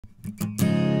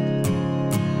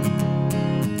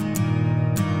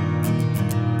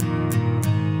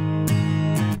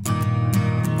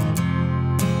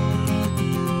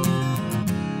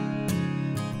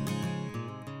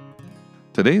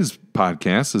Today's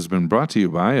podcast has been brought to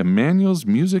you by Emmanuel's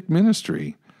Music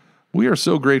Ministry. We are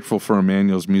so grateful for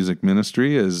Emmanuel's Music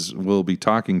Ministry, as we'll be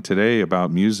talking today about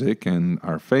music and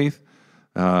our faith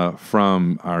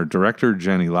from our director,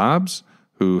 Jenny Lobbs,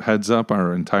 who heads up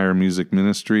our entire music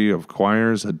ministry of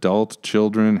choirs, adult,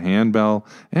 children, handbell,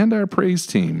 and our praise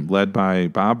team, led by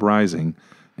Bob Rising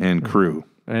and crew.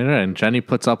 And Jenny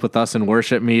puts up with us in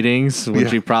worship meetings,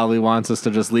 which she probably wants us to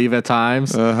just leave at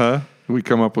times. We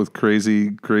come up with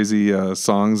crazy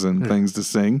songs and things to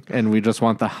sing. And we just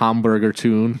want the hamburger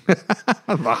tune.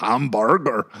 The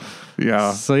hamburger.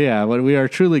 Yeah. So we are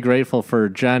truly grateful for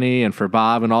Jenny and for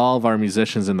Bob and all of our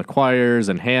musicians in the choirs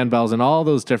and handbells and all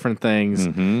those different things.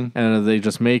 Mm-hmm. And they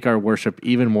just make our worship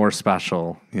even more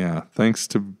special. Yeah. Thanks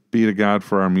be to God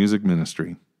for our music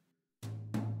ministry.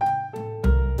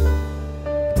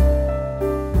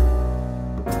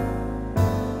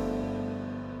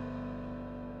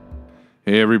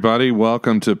 Hey, everybody.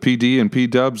 Welcome to PD and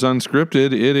PDubs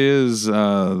Unscripted. It is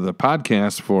the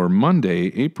podcast for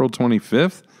Monday, April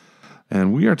 25th,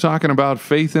 and we are talking about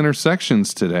faith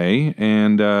intersections today,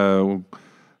 and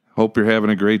hope you're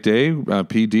having a great day.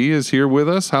 PD is here with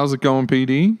us. How's it going,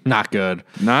 PD? Not good.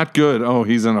 Not good. Oh,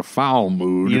 he's in a foul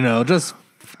mood. Just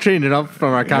changing up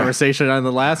from our conversation on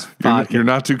the last podcast. You're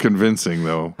not too convincing,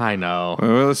 though. I know.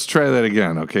 Well, let's try that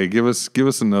again, okay? Give us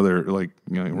another,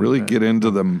 really get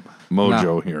into the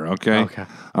mojo here, okay? Okay.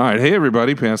 All right. Hey,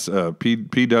 everybody.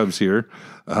 P-Dubs here.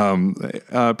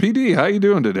 PD, how you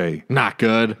doing today? Not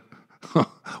good.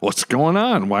 What's going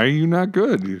on? Why are you not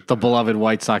good? The beloved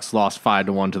White Sox lost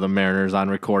 5-1 to the Mariners on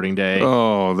recording day.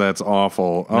 Oh, that's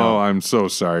awful. No. Oh, I'm so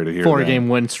sorry to hear that. 4-game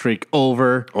win streak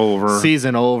over.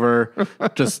 Season over.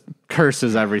 Just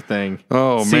curses everything.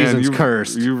 Oh, Season's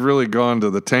cursed. You've really gone to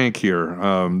the tank here.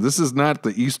 This is not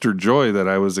the Easter joy that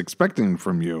I was expecting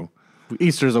from you.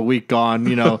 Easter's a week gone.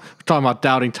 We're talking about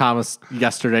Doubting Thomas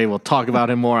yesterday. We'll talk about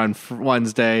him more on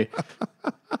Wednesday.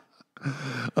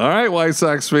 All right, White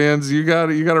Sox fans, you got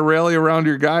to rally around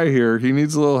your guy here. He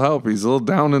needs a little help. He's a little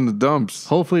down in the dumps.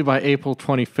 Hopefully by April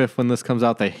 25th, when this comes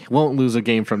out, they won't lose a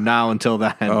game from now until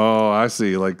then. Oh, I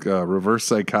see, like reverse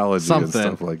psychology and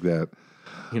stuff like that.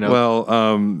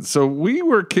 Well, so we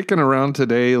were kicking around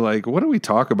today, like, what do we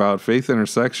talk about? Faith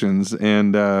intersections,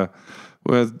 and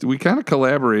we kind of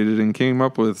collaborated and came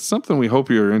up with something we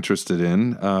hope you're interested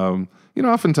in.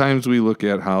 Oftentimes we look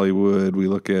at Hollywood, we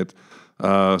look at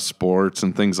sports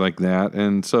and things like that.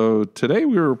 And so today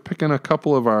we were picking a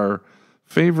couple of our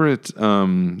favorite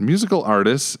musical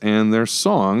artists and their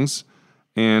songs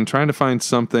and trying to find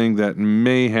something that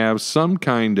may have some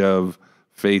kind of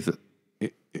faith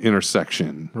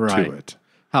intersection to it.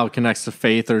 How it connects to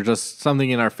faith or just something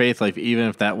in our faith life, even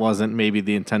if that wasn't maybe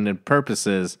the intended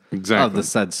purposes of the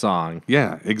said song.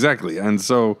 Yeah, exactly. And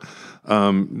so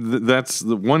that's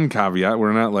the one caveat.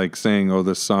 We're not like saying, oh,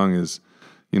 this song is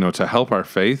to help our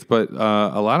faith. But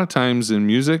a lot of times in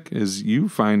music, as you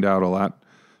find out a lot,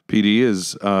 PD,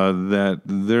 is that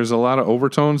there's a lot of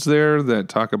overtones there that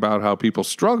talk about how people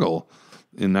struggle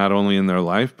in not only in their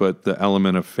life, but the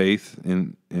element of faith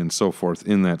and so forth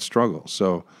in that struggle.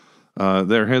 So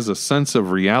there has a sense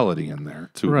of reality in there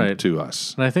to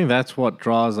us. And I think that's what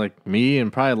draws me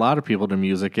and probably a lot of people to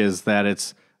music, is that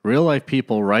it's real life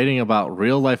people writing about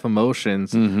real life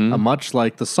emotions, much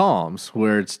like the Psalms,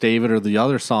 where it's David or the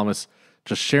other psalmists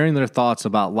just sharing their thoughts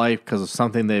about life because of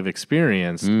something they've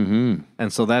experienced. Mm-hmm.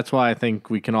 And so that's why I think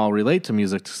we can all relate to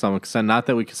music to some extent. Not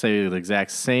that we can say the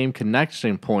exact same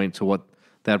connection point to what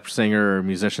that singer or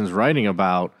musician's writing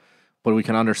about, but we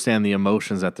can understand the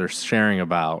emotions that they're sharing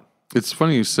about. It's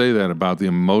funny you say that about the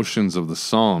emotions of the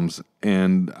Psalms.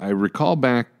 And I recall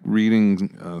back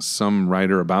reading some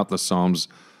writer about the Psalms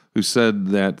who said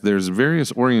that there's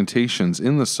various orientations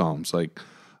in the Psalms. Like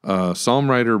a psalm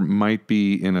writer might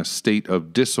be in a state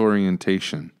of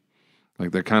disorientation.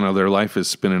 Like their life is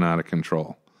spinning out of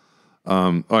control.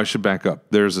 I should back up.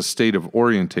 There's a state of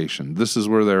orientation. This is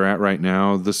where they're at right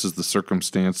now. This is the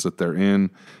circumstance that they're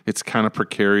in. It's kind of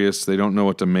precarious. They don't know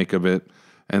what to make of it.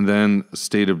 And then a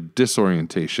state of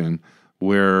disorientation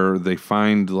where they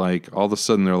find all of a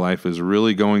sudden their life is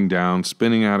really going down,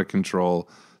 spinning out of control.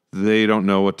 They don't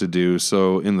know what to do.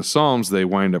 So in the Psalms, they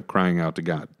wind up crying out to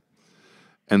God.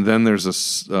 And then there's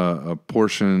a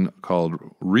portion called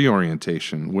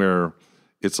reorientation where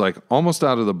it's almost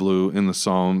out of the blue in the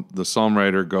psalm. The psalm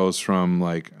writer goes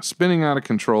from spinning out of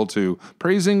control to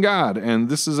praising God. And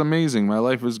this is amazing. My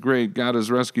life is great. God has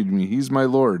rescued me. He's my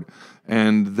Lord.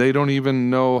 And they don't even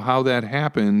know how that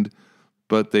happened,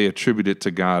 but they attribute it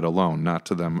to God alone, not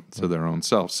to their own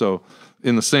self. So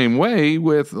in the same way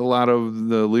with a lot of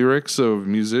the lyrics of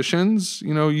musicians,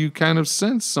 you kind of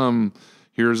sense some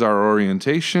here's our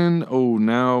orientation. Oh,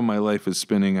 now my life is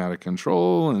spinning out of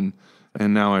control, and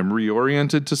now I'm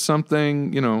reoriented to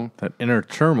something, That inner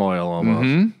turmoil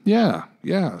almost. Yeah.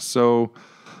 So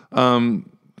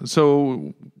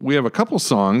we have a couple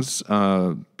songs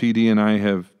PD and I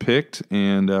have picked,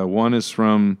 and one is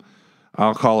from,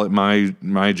 I'll call it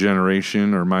my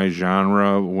generation or my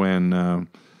genre when I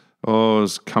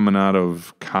was coming out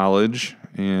of college.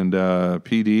 And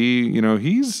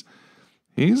PD,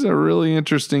 he's a really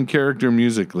interesting character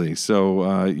musically.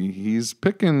 So he's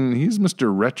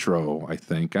Mr. Retro, I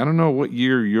think. I don't know what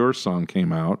year your song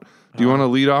came out. Do you want to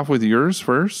lead off with yours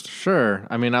first? Sure.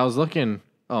 I mean, I was looking,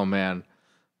 oh man,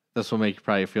 this will make you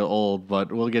probably feel old,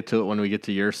 but we'll get to it when we get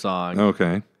to your song.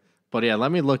 Okay. But yeah,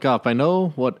 let me look up. I know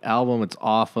what album it's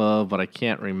off of, but I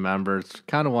can't remember. It's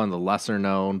kind of one of the lesser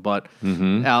known, but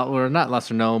or not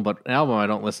lesser known, but an album I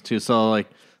don't listen to. So like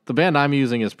the band I'm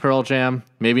using is Pearl Jam.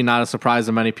 Maybe not a surprise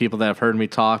to many people that have heard me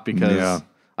talk because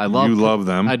I love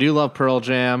them. I do love Pearl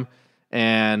Jam,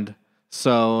 and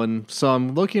so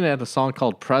I'm looking at a song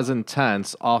called Present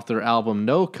Tense off their album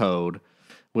No Code,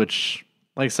 which,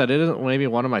 like I said, it isn't maybe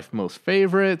one of my most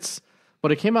favorites,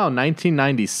 but it came out in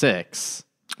 1996.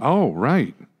 Oh,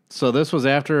 right. So this is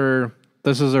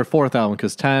their fourth album,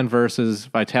 because 10 versus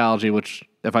Vitality, which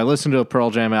if I listen to a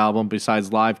Pearl Jam album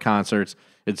besides live concerts,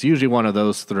 it's usually one of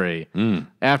those three.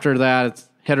 After that, it's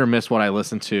hit or miss what I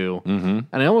listen to. And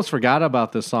I almost forgot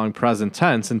about this song Present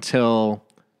Tense until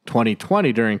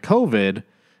 2020 during COVID,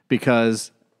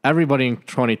 because everybody in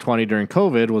 2020 during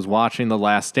COVID was watching The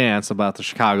Last Dance about the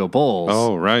Chicago Bulls.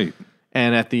 Oh, right.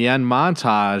 And at the end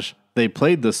montage, they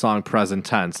played the song Present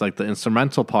Tense, like the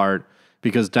instrumental part,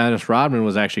 because Dennis Rodman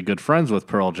was actually good friends with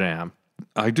Pearl Jam.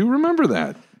 I do remember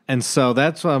that. And so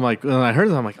that's what I'm like, when I heard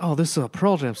it, I'm like, oh, this is a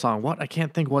Pearl Jam song. What? I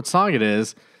can't think what song it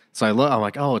is. So I'm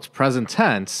like, oh, it's Present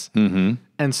Tense.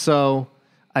 And so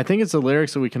I think it's the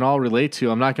lyrics that we can all relate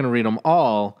to. I'm not going to read them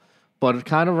all, but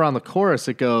kind of around the chorus,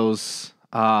 it goes,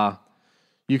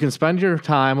 you can spend your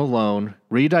time alone,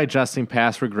 redigesting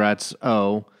past regrets,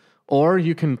 or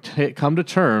you can come to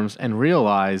terms and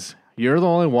realize you're the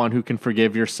only one who can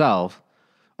forgive yourself.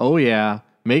 Oh, yeah,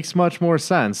 makes much more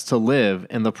sense to live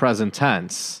in the present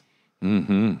tense.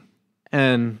 And,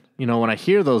 when I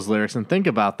hear those lyrics and think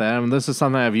about that, and this is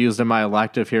something I've used in my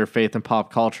elective here, Faith and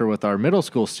Pop Culture, with our middle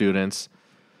school students,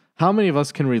 how many of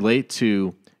us can relate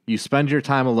to you spend your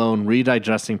time alone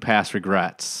redigesting past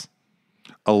regrets?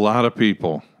 A lot of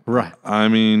people. Right. I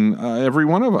mean, every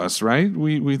one of us, right?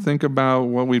 We think about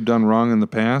what we've done wrong in the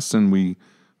past, and we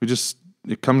just,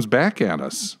 it comes back at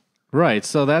us. Right.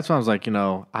 So that's why I was like,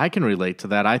 I can relate to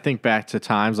that. I think back to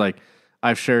times like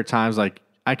I've shared times like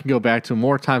I can go back to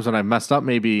more times when I've messed up,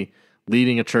 maybe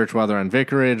leading a church, whether in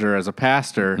vicarage or as a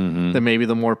pastor, than maybe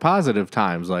the more positive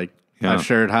times. Like I've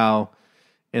shared how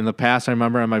in the past, I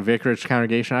remember in my vicarage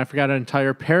congregation, I forgot an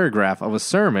entire paragraph of a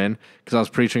sermon because I was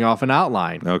preaching off an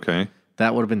outline. Okay.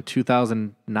 That would have been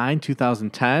 2009,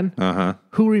 2010.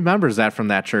 Who remembers that from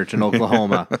that church in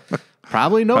Oklahoma?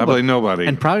 Probably nobody. Probably nobody.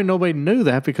 And probably nobody knew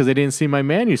that because they didn't see my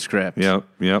manuscript.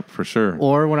 Yep, for sure.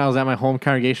 Or when I was at my home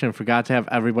congregation and forgot to have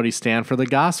everybody stand for the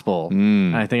gospel.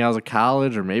 And I think I was at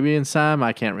college or maybe in SEM,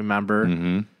 I can't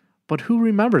remember. But who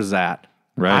remembers that?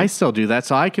 Right. I still do that.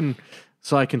 So I can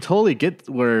totally get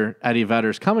where Eddie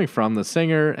Vedder's coming from, the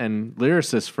singer and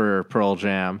lyricist for Pearl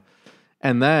Jam.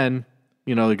 And then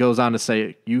it goes on to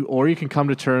say, you can come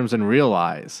to terms and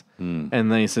realize. And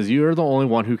then he says, you are the only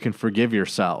one who can forgive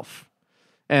yourself.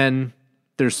 And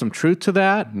there's some truth to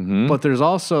that, but there's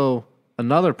also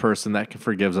another person that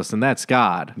forgives us, and that's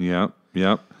God.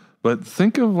 Yep. But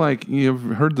think of like, you've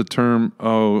heard the term,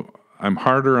 I'm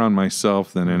harder on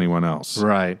myself than anyone else.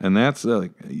 Right. And that's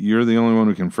like, you're the only one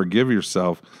who can forgive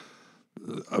yourself.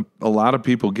 A lot of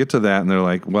people get to that and they're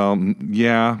like, well,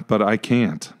 yeah, but I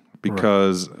can't.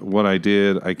 Because what I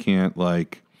did, I can't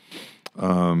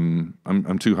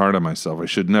I'm too hard on myself. I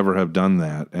should never have done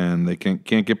that, and they can't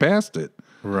get past it.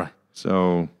 Right.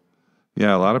 So,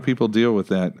 yeah, a lot of people deal with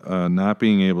that, not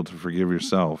being able to forgive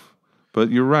yourself.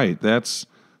 But you're right. That's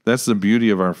the beauty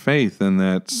of our faith, and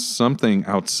that's something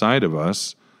outside of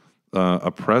us,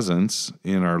 a presence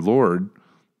in our Lord,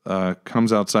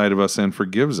 comes outside of us and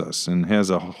forgives us, and has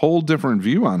a whole different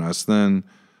view on us than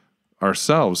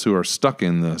ourselves, who are stuck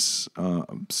in this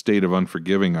state of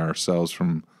unforgiving ourselves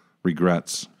from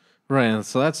regrets. Right, and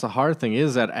so that's the hard thing,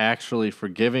 is that actually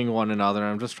forgiving one another.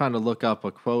 I'm just trying to look up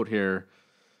a quote here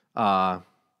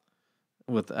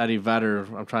with Eddie Vedder.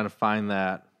 I'm trying to find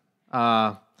that.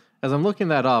 As I'm looking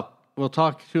that up, we'll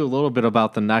talk to you a little bit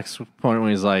about the next point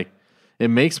when he's like, it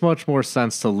makes much more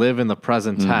sense to live in the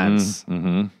present tense.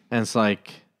 And it's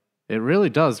like, It really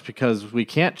does, because we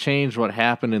can't change what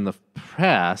happened in the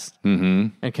past. Mm-hmm.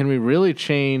 And can we really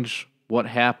change what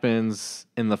happens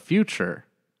in the future?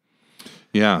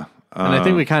 Yeah. And I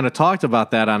think we kind of talked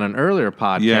about that on an earlier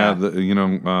podcast. Yeah,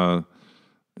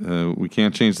 we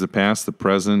can't change the past. The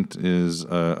present is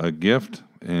a gift,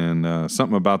 and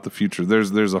something about the future.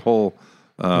 There's a whole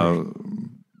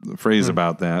phrase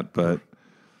about that, but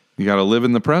you got to live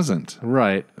in the present,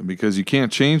 Right. because you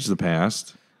can't change the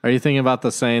past. Are you thinking about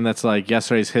the saying that's like,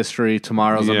 yesterday's history,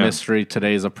 tomorrow's a mystery,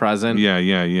 today's a present?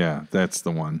 Yeah. That's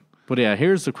the one. But yeah,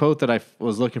 here's the quote that I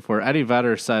was looking for. Eddie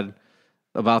Vedder said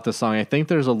about this song, I think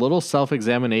there's a little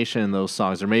self-examination in those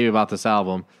songs, or maybe about this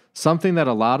album, something that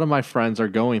a lot of my friends are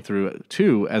going through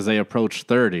too as they approach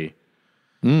 30.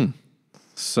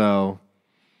 So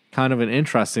kind of an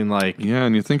interesting, like... Yeah,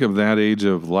 and you think of that age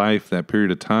of life, that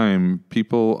period of time,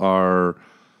 people are,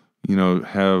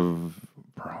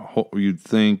 you'd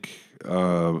think,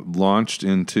 launched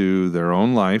into their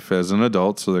own life as an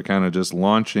adult, so they're kind of just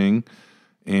launching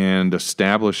and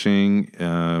establishing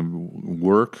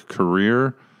work,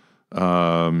 career,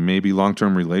 maybe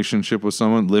long-term relationship with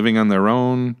someone, living on their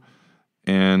own.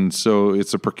 And so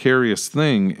it's a precarious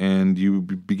thing, and you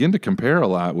begin to compare a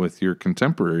lot with your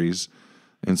contemporaries.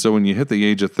 And so when you hit the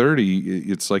age of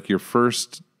 30, it's like your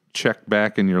first check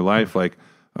back in your life, like,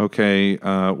 okay,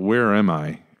 where am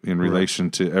I in relation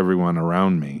to everyone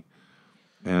around me?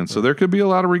 And so there could be a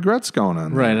lot of regrets going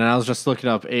on. Right, there. and I was just looking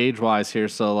up age-wise here,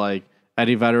 so like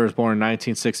Eddie Vedder was born in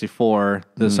 1964.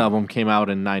 This album came out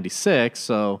in 96,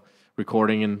 so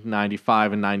recording in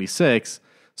 95 and 96.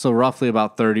 So roughly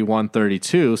about 31,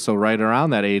 32. So right around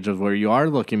that age of where you are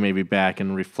looking maybe back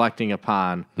and reflecting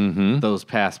upon those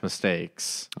past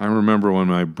mistakes. I remember when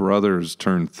my brothers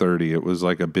turned 30, it was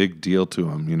like a big deal to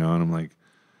them, and I'm like,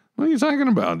 what are you talking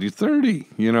about? You're 30,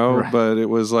 Right. But it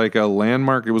was like a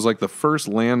landmark. It was like the first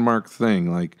landmark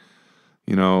thing. Like,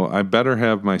 I better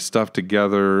have my stuff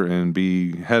together and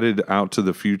be headed out to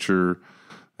the future.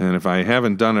 And if I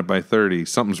haven't done it by 30,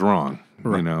 something's wrong,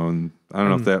 and I don't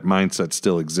know if that mindset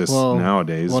still exists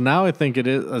nowadays. Well, now I think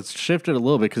it's shifted a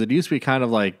little bit, because it used to be kind of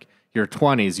like your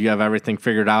 20s, you have everything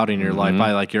figured out in your life.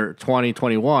 By like your 20,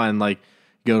 21, like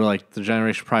go to like the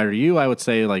generation prior to you, I would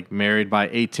say like married by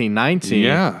 18, 19.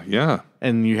 Yeah.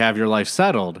 And you have your life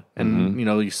settled. And,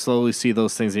 you slowly see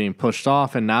those things being pushed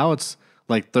off. And now it's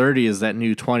like 30 is that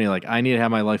new 20. Like I need to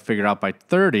have my life figured out by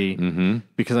 30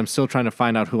 because I'm still trying to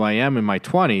find out who I am in my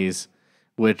 20s,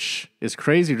 which is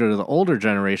crazy to the older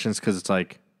generations, because it's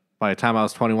like by the time I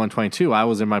was 21, 22, I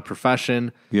was in my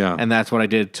profession. Yeah. And that's what I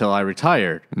did till I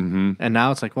retired. And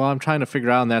now it's like, well, I'm trying to figure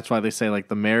out, and that's why they say like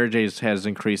the marriage age has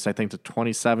increased, I think, to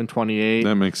 27, 28.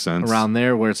 That makes sense. Around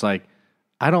there, where it's like,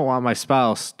 I don't want my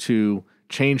spouse to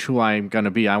change who I'm going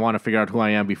to be. I want to figure out who I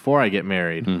am before I get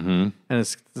married. And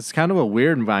it's kind of a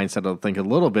weird mindset, I think, a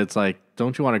little bit. It's like,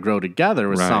 don't you want to grow together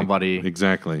with somebody?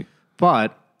 Exactly.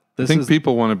 But I think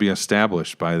people want to be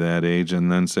established by that age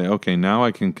and then say, okay, now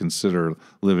I can consider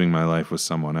living my life with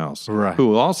someone else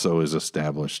who also is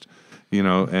established,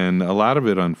 and a lot of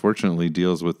it, unfortunately,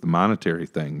 deals with the monetary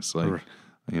things. Like,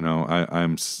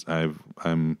 I'm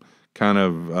kind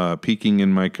of peaking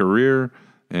in my career,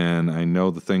 and I know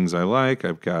the things I like.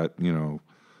 I've got,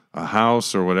 a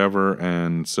house or whatever.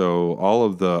 And so all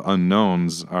of the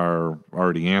unknowns are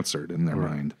already answered in their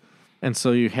mind. And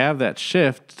so you have that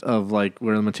shift of like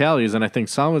where the mentality is, and I think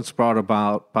some of it's brought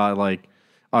about by like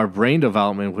our brain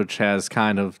development, which has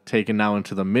kind of taken now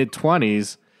into the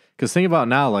mid-20s. Because think about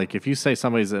now, like if you say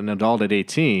somebody's an adult at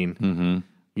 18,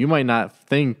 you might not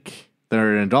think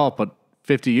they're an adult, but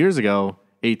 50 years ago,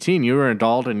 18, you were an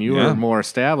adult and you were more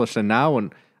established. And now,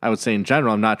 when I would say in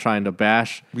general, I'm not trying to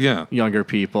bash younger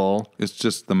people. It's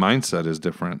just the mindset is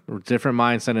different. Different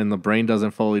mindset, and the brain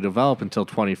doesn't fully develop until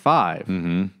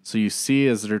 25. So you see,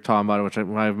 as they're talking about it, which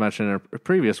I've mentioned in a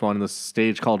previous one, the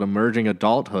stage called emerging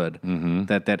adulthood,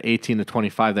 that 18 to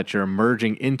 25, that you're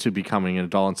emerging into becoming an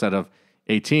adult. Instead of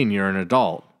 18, you're an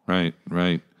adult. Right.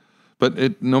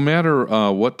 But no matter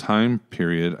what time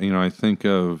period, I think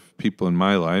of people in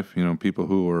my life, people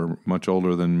who are much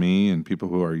older than me and people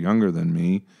who are younger than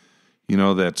me,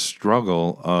 that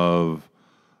struggle of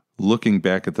looking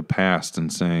back at the past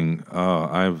and saying, oh,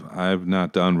 I've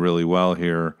not done really well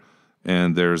here,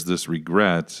 and there's this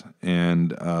regret.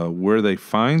 And where they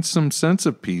find some sense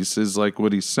of peace is like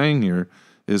what he's saying here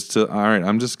is to, all right,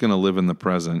 I'm just going to live in the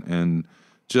present and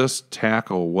just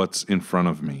tackle what's in front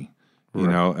of me.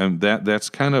 And that's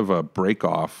kind of a break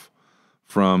off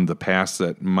from the past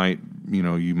that might,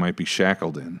 you might be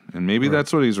shackled in. And maybe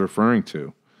that's what he's referring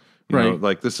to.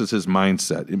 Like this is his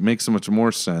mindset. It makes so much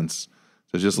more sense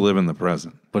to just live in the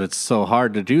present. But it's so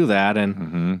hard to do that.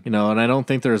 And, and I don't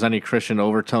think there's any Christian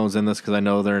overtones in this because I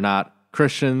know they're not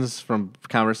Christians from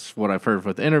what I've heard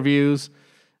with interviews.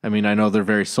 I mean, I know they're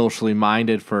very socially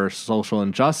minded for social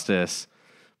injustice.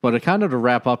 But kind of to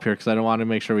wrap up here, because I don't want to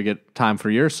make sure we get time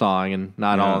for your song and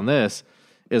not all in this,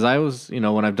 is I was,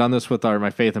 when I've done this with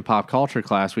my faith and pop culture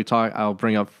class, I'll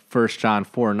bring up 1 John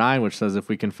 4:9, which says, if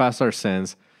we confess our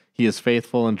sins, he is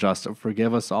faithful and just to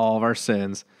forgive us all of our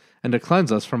sins and to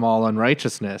cleanse us from all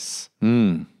unrighteousness.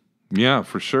 Yeah,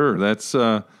 for sure. That's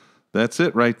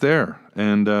it right there.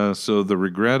 And so the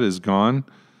regret is gone.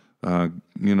 The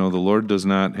Lord does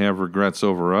not have regrets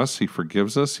over us. He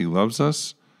forgives us. He loves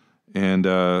us. And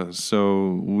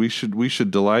so we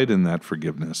should delight in that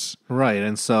forgiveness. Right.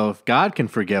 And so if God can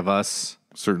forgive us,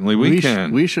 certainly we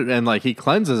can. We should, and he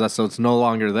cleanses us so it's no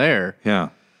longer there. Yeah.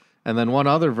 And then one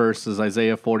other verse is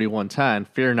Isaiah 41:10.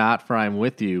 Fear not, for I am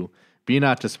with you. Be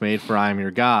not dismayed, for I am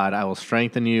your God. I will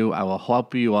strengthen you. I will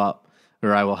help you up,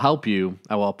 or I will help you.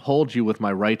 I will uphold you with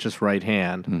my righteous right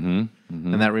hand.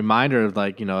 And that reminder of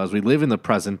as we live in the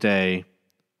present day,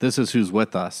 this is who's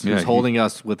with us, who's holding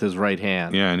us with his right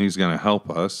hand. Yeah, and he's going to help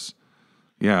us.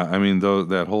 Yeah, I mean,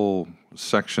 that whole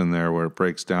section there where it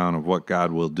breaks down of what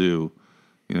God will do,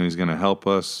 he's going to help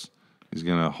us. He's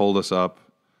going to hold us up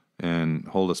and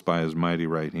hold us by his mighty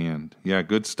right hand. Yeah,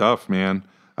 good stuff, man.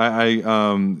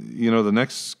 The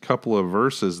next couple of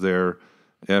verses there,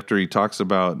 after he talks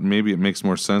about maybe it makes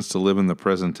more sense to live in the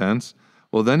present tense,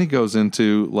 well, then he goes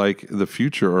into the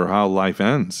future or how life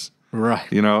ends.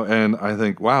 Right. And I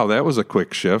think, wow, that was a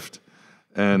quick shift.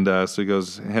 And so he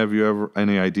goes, have you ever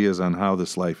any ideas on how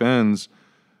this life ends?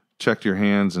 Checked your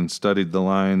hands and studied the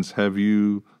lines. Have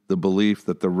you the belief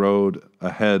that the road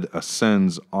ahead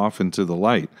ascends off into the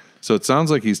light? So it sounds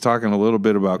like he's talking a little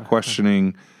bit about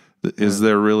questioning, is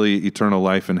there really eternal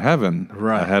life in heaven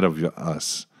ahead of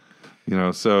us?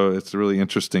 So it's really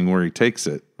interesting where he takes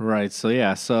it. Right.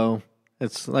 So,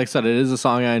 it's like I said, it is a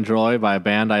song I enjoy by a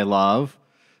band I love.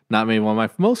 Not maybe one of my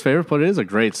most favorite, but it is a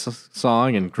great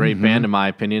song and great band in my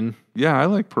opinion. Yeah, I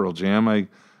like Pearl Jam. I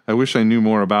wish I knew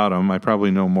more about them. I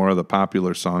probably know more of the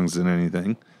popular songs than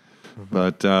anything.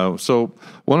 But so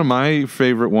one of my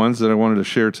favorite ones that I wanted to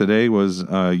share today was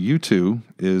U2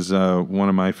 is one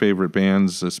of my favorite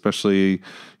bands, especially,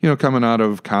 coming out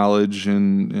of college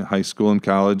and high school and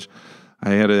college.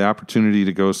 I had an opportunity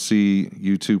to go see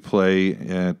U2 play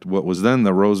at what was then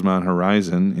the Rosemont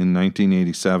Horizon in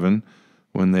 1987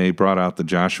 when they brought out the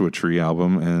Joshua Tree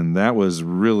album, and that was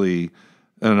really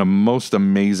a most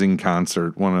amazing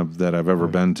concert, that I've ever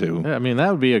been to. Yeah, I mean,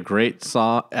 that would be a great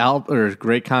song or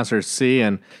great concert to see,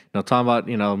 and talking about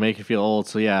make you feel old.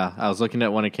 So yeah, I was looking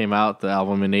at when it came out, the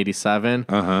album in '87.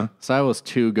 So I was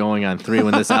 2 going on 3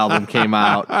 when this album came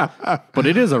out. But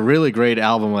it is a really great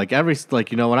album. When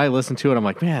I listen to it, I'm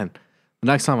like, man, the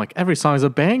next song, every song is a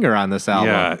banger on this album.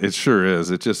 Yeah, it sure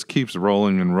is. It just keeps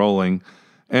rolling and rolling.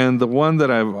 And the one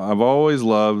that I've always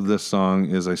loved this song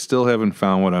is I Still Haven't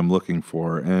Found What I'm Looking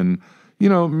For. And,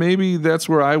 maybe that's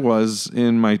where I was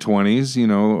in my 20s.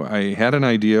 I had an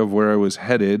idea of where I was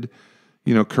headed,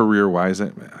 career-wise. I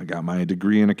got my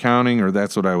degree in accounting, or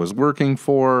that's what I was working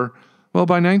for. Well,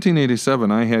 by 1987,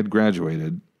 I had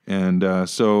graduated. And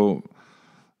but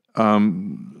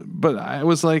I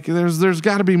was like, there's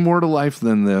got to be more to life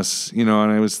than this, and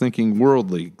I was thinking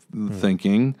worldly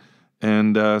thinking.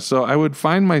 And so I would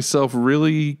find myself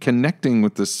really connecting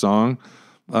with this song.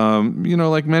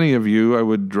 Like many of you, I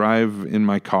would drive in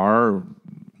my car,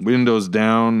 windows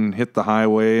down, hit the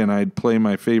highway, and I'd play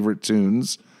my favorite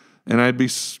tunes. And I'd be,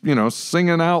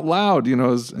 singing out loud,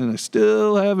 and I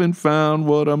still haven't found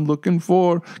what I'm looking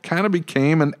for. Kind of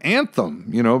became an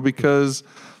anthem, because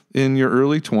in your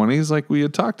early 20s, like we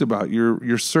had talked about,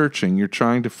 you're searching, you're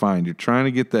trying to find, you're trying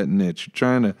to get that niche, you're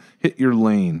trying to hit your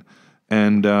lane.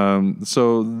 And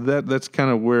so that's kind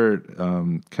of where it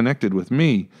connected with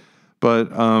me. But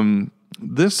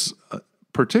this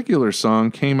particular song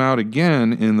came out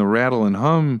again in the Rattle and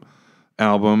Hum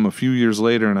album a few years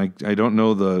later, and I don't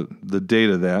know the date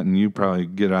of that, and you probably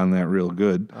get on that real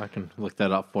good. I can look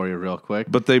that up for you real quick.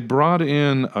 But they brought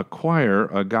in a choir,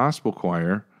 a gospel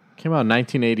choir. Came out in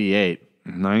 1988.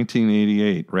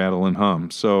 1988, Rattle and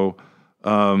Hum. So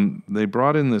they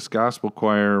brought in this gospel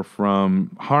choir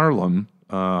from Harlem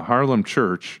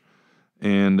Church,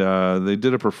 and they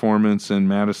did a performance in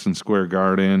Madison Square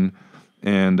Garden,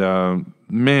 and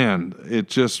man, it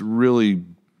just really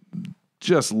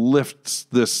lifts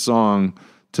this song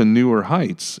to newer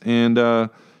heights. And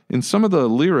in some of the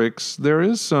lyrics, there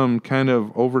is some kind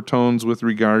of overtones with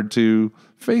regard to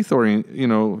faith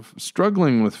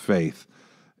struggling with faith.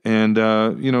 And,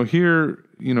 here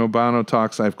Bono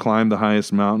talks, I've climbed the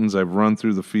highest mountains, I've run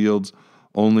through the fields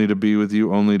only to be with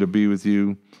you, only to be with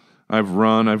you. I've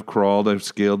run, I've crawled, I've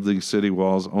scaled the city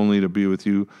walls only to be with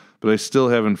you, but I still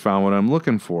haven't found what I'm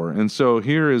looking for. And so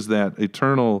here is that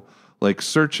eternal,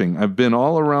 searching. I've been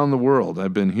all around the world.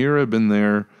 I've been here, I've been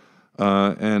there,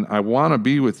 and I want to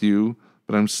be with you,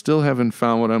 but I'm still haven't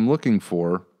found what I'm looking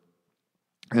for.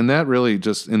 And that really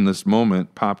just in this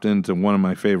moment popped into one of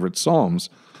my favorite Psalms,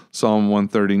 Psalm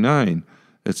 139.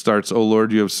 It starts, O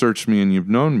Lord, you have searched me and you've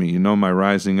known me. You know my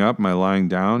rising up, my lying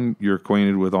down. You're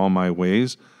acquainted with all my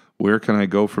ways. Where can I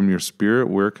go from your spirit?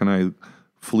 Where can I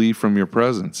flee from your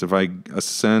presence? If I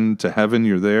ascend to heaven,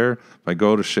 you're there. If I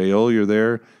go to Sheol, you're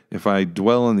there. If I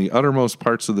dwell in the uttermost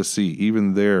parts of the sea,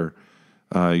 even there,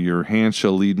 your hand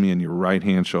shall lead me and your right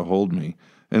hand shall hold me.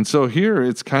 And so here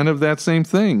it's kind of that same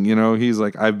thing. He's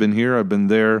like, I've been here, I've been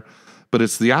there, but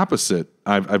it's the opposite.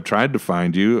 I've tried to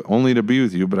find you, only to be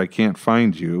with you, but I can't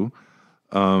find you.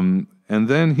 And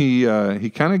then he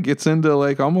kind of gets into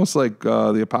almost like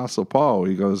the Apostle Paul.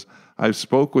 He goes, I've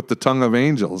spoke with the tongue of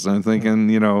angels. And I'm thinking,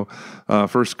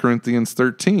 1 Corinthians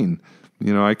 13.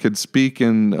 I could speak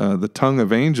in the tongue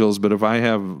of angels, but if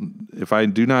I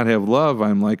do not have love,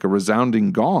 I'm like a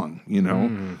resounding gong.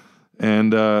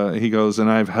 And he goes, and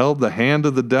I've held the hand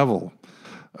of the devil.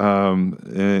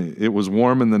 It was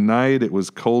warm in the night. It was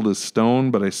cold as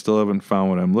stone, but I still haven't found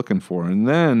what I'm looking for. And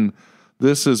then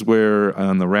this is where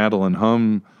on the Rattle and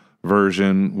Hum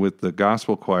version with the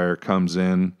gospel choir comes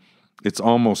in. It's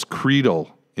almost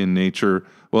creedal in nature.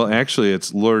 Well, actually,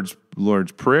 it's Lord's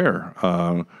Prayer.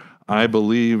 I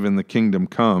believe in the kingdom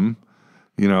come,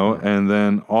 and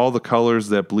then all the colors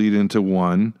that bleed into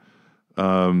one.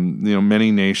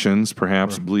 Many nations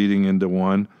perhaps bleed into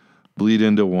one,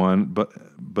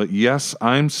 but yes,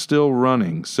 I'm still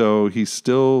running. So he's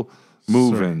still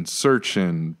moving,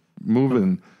 searching,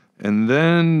 moving, and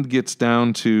then gets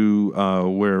down to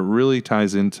where it really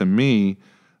ties into me,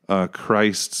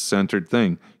 Christ-centered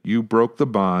thing. You broke the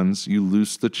bonds, you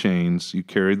loosed the chains, you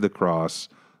carried the cross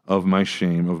of my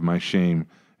shame.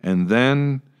 And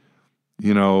then,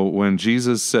 when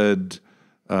Jesus said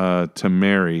to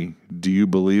Mary, do you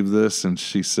believe this? And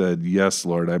she said, yes,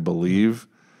 Lord, I believe.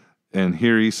 And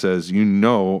here he says,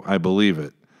 I believe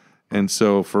it. And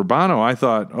so for Bono, I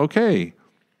thought, okay,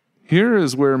 here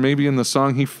is where maybe in the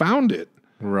song he found it.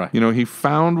 Right. He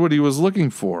found what he was looking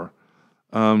for.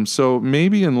 So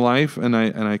maybe in life, and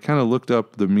I kind of looked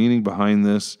up the meaning behind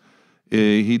this.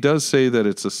 He does say that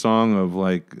it's a song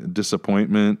of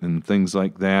disappointment and things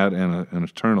like that, and an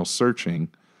eternal searching.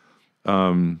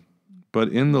 But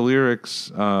in the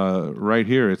lyrics right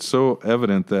here, it's so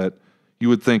evident that you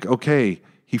would think, okay,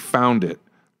 he found it.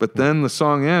 But then the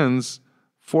song ends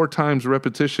 4 times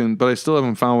repetition, but I still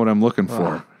haven't found what I'm looking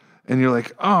for. And you're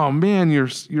like, oh man,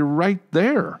 you're right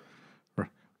there.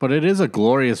 But it is a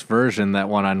glorious version, that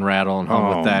one on Rattle and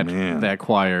Hum with that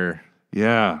choir.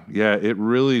 Yeah, it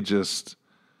really just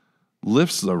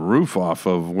lifts the roof off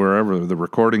of wherever the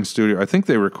recording studio. I think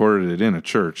they recorded it in a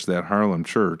church, that Harlem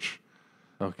church.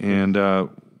 Okay. And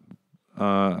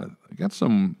I got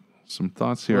some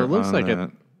thoughts here. Well, it looks on like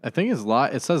that. I think it's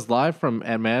live. It says live from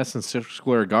at Madison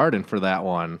Square Garden for that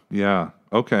one. Yeah.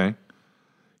 Okay.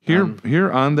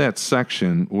 Here on that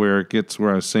section where it gets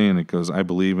where I was saying it goes, I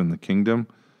believe in the kingdom.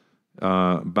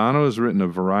 Bono has written a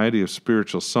variety of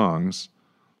spiritual songs.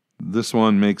 This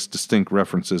one makes distinct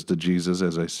references to Jesus,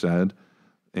 as I said,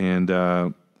 and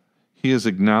he is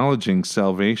acknowledging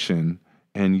salvation,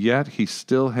 and yet he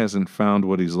still hasn't found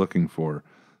what he's looking for.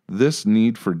 This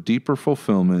need for deeper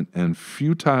fulfillment and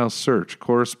futile search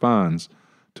corresponds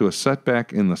to a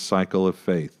setback in the cycle of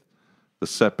faith. The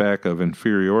setback of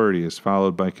inferiority is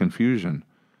followed by confusion.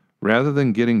 Rather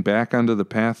than getting back onto the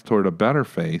path toward a better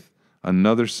faith,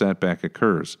 another setback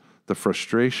occurs. The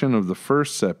frustration of the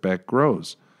first setback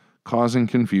grows, causing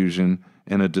confusion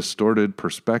and a distorted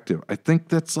perspective. I think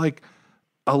that's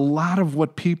a lot of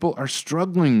what people are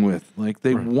struggling with.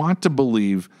 They want to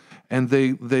believe, and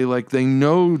they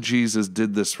know Jesus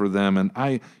did this for them,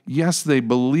 and yes, they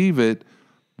believe it,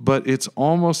 but it's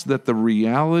almost that the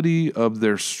reality of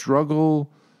their struggle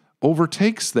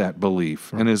overtakes that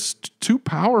belief and is too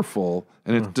powerful,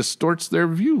 and it distorts their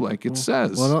view, like it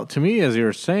says. Well, to me, as you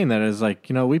were saying that, is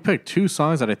we picked 2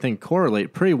 songs that I think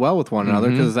correlate pretty well with one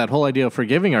another, because that whole idea of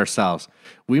forgiving ourselves.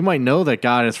 We might know that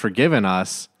God has forgiven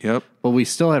us, but we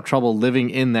still have trouble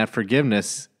living in that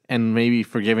forgiveness and maybe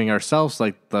forgiving ourselves,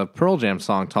 like the Pearl Jam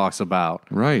song talks about.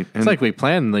 Right. It's like we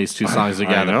planned these 2 songs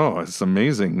together. I know, it's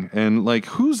amazing. And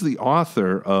who's the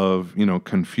author of,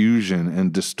 confusion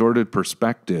and distorted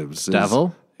perspectives?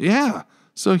 Devil? Yeah.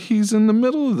 So he's in the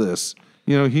middle of this.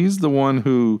 He's the one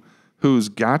who who's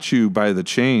got you by the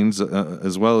chains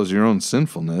as well as your own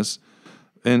sinfulness.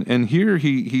 And here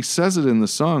he says it in the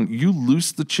song, you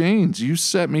loose the chains, you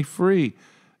set me free.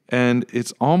 And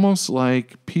it's almost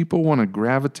like people want to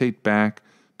gravitate back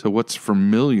to what's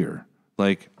familiar.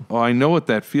 Like, oh, I know what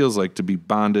that feels like to be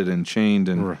bonded and chained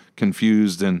and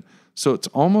confused. And so it's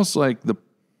almost like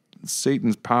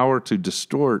Satan's power to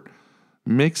distort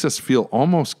makes us feel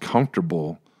almost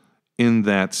comfortable in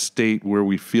that state where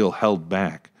we feel held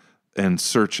back and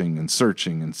searching and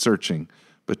searching and searching.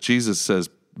 But Jesus says,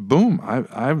 boom,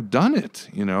 I've done it.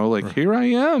 Here I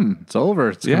am. It's over.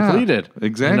 It's completed.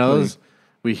 Exactly.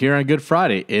 We hear on Good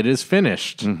Friday, it is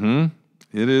finished. Mm-hmm.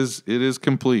 It is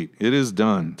complete. It is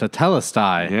done.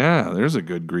 Tetelestai. Yeah, there's a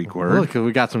good Greek word. Look,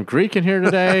 we got some Greek in here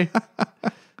today.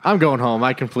 I'm going home.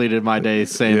 I completed my day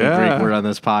saying the Greek word on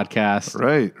this podcast.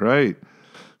 Right.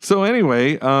 So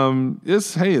anyway,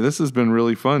 this has been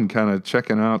really fun kind of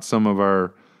checking out some of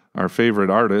our favorite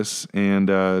artists and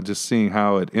just seeing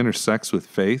how it intersects with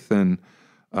faith. And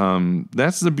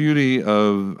that's the beauty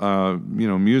of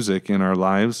music in our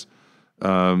lives.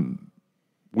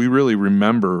 We really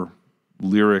remember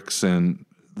lyrics and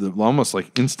almost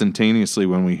like instantaneously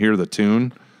when we hear the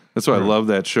tune. That's why I love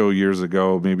that show years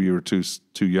ago. Maybe you were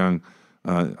too young.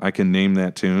 I can name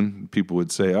that tune. People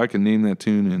would say, I can name that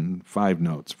tune in 5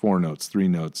 notes, 4 notes, 3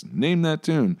 notes. Name that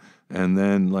tune. And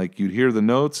then you'd hear the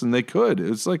notes and they could.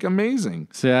 It's amazing.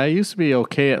 See, I used to be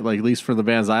okay at at least for the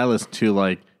bands I listened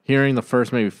to, hearing the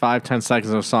first maybe 5-10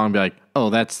 seconds of a song and be like, oh,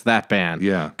 that's that band.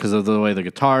 Yeah. Because of the way the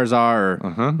guitars are.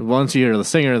 Or once you hear the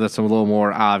singer, that's a little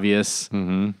more obvious.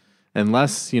 Mm-hmm.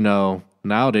 Unless,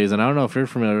 nowadays, and I don't know if you're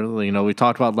familiar, we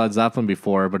talked about Led Zeppelin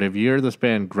before, but have you heard this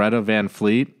band Greta Van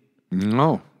Fleet?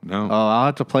 No. Oh, I'll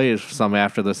have to play some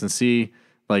after this and see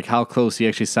how close he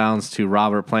actually sounds to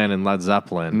Robert Plant and Led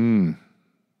Zeppelin.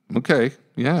 Okay.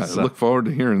 Yeah, I look forward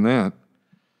to hearing that.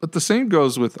 But the same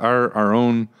goes with our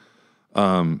own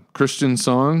Christian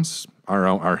songs,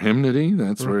 our hymnody.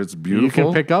 That's where it's beautiful. You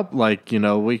can pick up we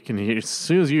can hear, as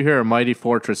soon as you hear a Mighty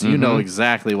Fortress, you know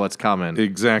exactly what's coming.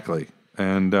 Exactly.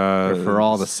 And for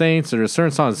all the saints, there's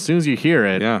certain songs, as soon as you hear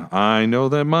it. Yeah, I know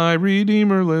that my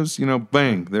Redeemer lives,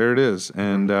 bang, there it is.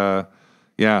 And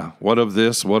what of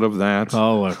this, what of that?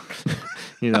 Oh,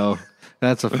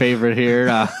 that's a favorite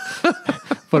here.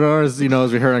 But ours,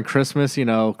 as we heard on Christmas,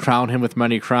 crown him with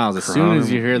many crowns. As soon as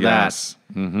you hear that.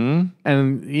 Mm-hmm.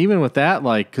 And even with that,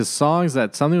 because songs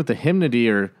that something with the hymnody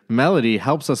or melody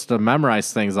helps us to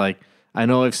memorize things. I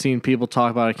know I've seen people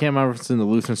talk about, I can't remember if it's in the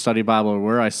Lutheran Study Bible or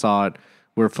where I saw it,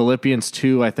 where Philippians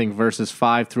 2, I think verses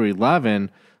 5 through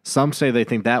 11, some say they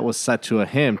think that was set to a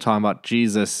hymn talking about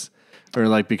Jesus,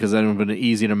 or because that would have been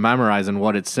easy to memorize and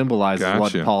what it symbolizes,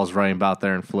 what Paul's writing about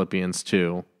there in Philippians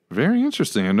 2. Very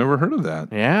interesting. I've never heard of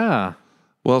that. Yeah.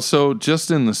 Well, so just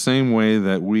in the same way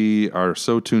that we are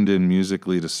so tuned in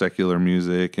musically to secular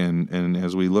music, and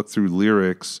as we look through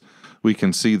lyrics, we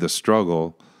can see the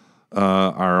struggle.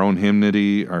 Our own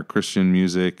hymnody, our Christian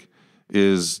music,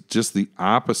 is just the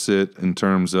opposite in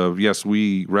terms of, yes,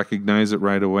 we recognize it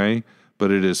right away,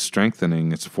 but it is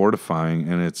strengthening, it's fortifying,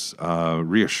 and it's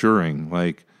reassuring.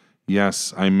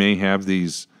 Yes, I may have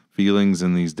these feelings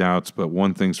and these doubts, but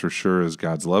one thing's for sure is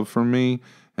God's love for me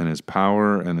and his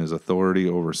power and his authority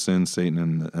over sin,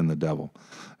 Satan, and the devil.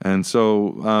 And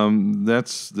so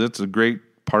that's a great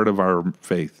part of our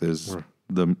faith is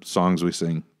the songs we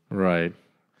sing. Right.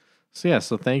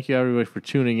 So thank you everybody for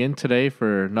tuning in today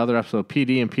for another episode of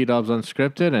PD and PDubs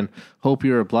Unscripted, and hope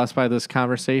you are blessed by this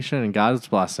conversation and God's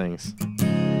blessings.